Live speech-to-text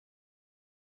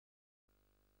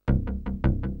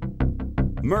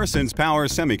Mersen's power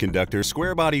semiconductor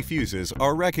square-body fuses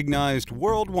are recognized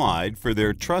worldwide for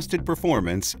their trusted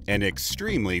performance and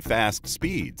extremely fast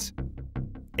speeds.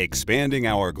 Expanding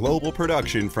our global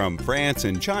production from France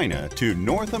and China to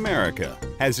North America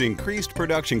has increased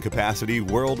production capacity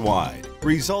worldwide,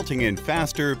 resulting in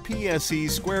faster PSC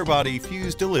square-body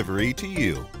fuse delivery to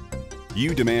you.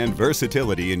 You demand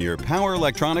versatility in your power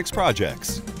electronics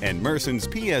projects, and Mersen's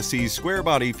PSC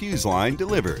square-body fuse line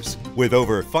delivers, with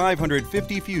over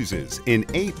 550 fuses in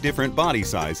 8 different body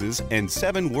sizes and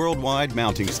 7 worldwide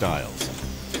mounting styles.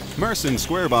 Mersen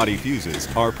square-body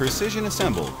fuses are precision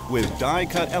assembled with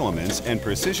die-cut elements and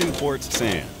precision quartz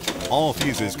sand. All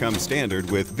fuses come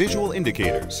standard with visual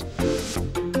indicators.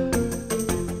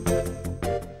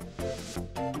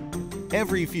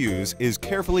 Every fuse is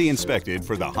carefully inspected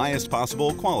for the highest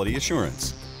possible quality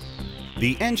assurance.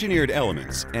 The engineered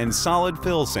elements and solid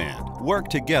fill sand work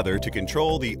together to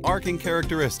control the arcing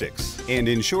characteristics and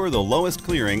ensure the lowest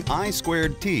clearing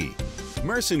I²T.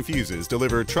 Mersen fuses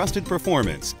deliver trusted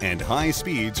performance and high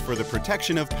speeds for the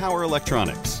protection of power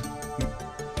electronics.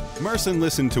 Mersen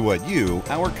listened to what you,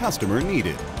 our customer,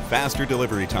 needed. Faster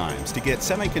delivery times to get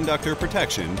semiconductor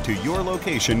protection to your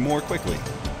location more quickly.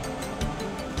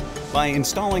 By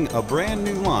installing a brand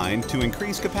new line to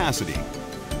increase capacity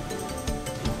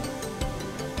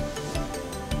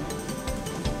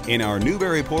in our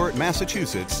Newburyport,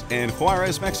 Massachusetts and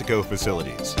Juarez, Mexico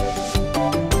facilities.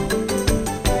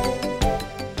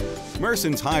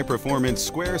 Mersen's high-performance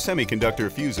square semiconductor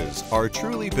fuses are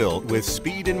truly built with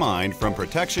speed in mind from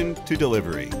protection to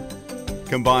delivery.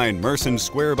 Combine Mersen's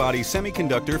square-body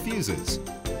semiconductor fuses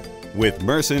with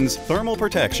Mersen's thermal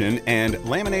protection and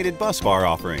laminated busbar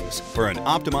offerings for an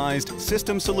optimized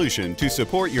system solution to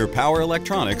support your power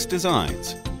electronics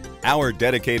designs. Our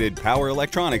dedicated power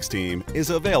electronics team is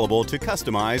available to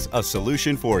customize a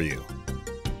solution for you.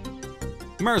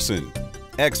 Mersen,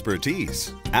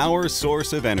 expertise, our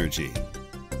source of energy.